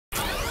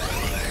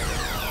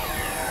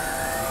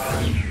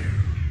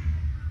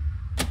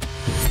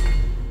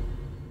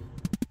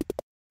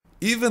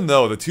Even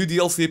though the 2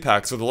 DLC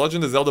packs for The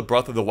Legend of Zelda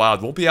Breath of the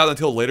Wild won't be out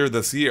until later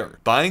this year,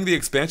 buying the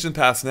expansion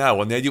pass now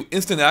will net you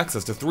instant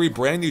access to 3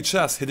 brand new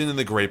chests hidden in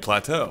the Great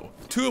Plateau,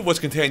 2 of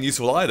which contain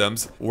useful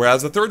items,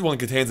 whereas the third one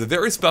contains a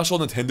very special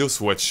Nintendo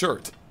Switch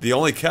shirt. The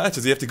only catch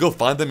is you have to go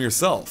find them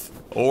yourself.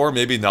 Or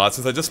maybe not,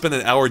 since I just spent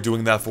an hour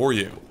doing that for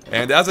you.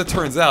 And as it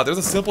turns out, there's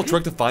a simple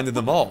trick to finding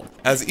them all,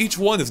 as each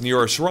one is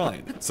near a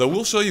shrine. So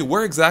we'll show you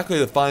where exactly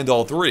to find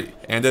all 3,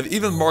 and have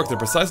even marked the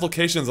precise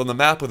locations on the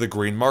map with a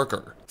green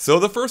marker. So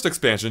the first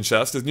expansion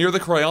chest is near the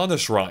Cryana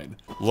shrine.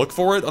 Look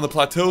for it on the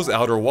plateau's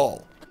outer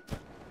wall.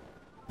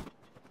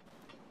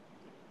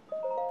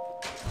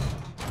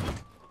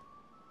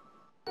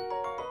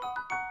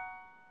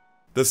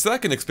 The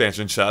second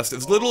expansion chest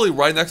is literally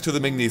right next to the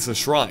Magnisa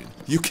shrine.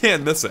 You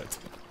can't miss it.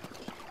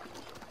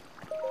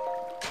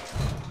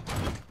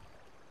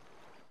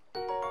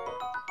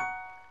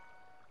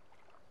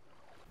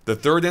 The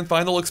third and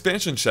final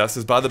expansion chest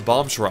is by the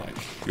Bomb Shrine.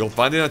 You'll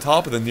find it on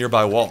top of the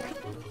nearby wall.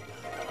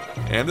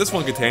 And this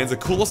one contains the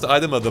coolest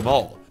item of them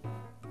all.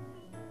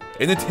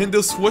 A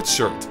Nintendo Switch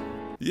shirt.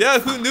 Yeah,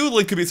 who knew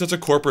Link could be such a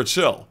corporate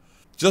shill?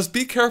 Just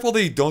be careful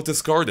that you don't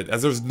discard it,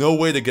 as there's no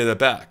way to get it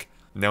back.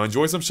 Now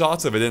enjoy some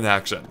shots of it in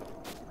action.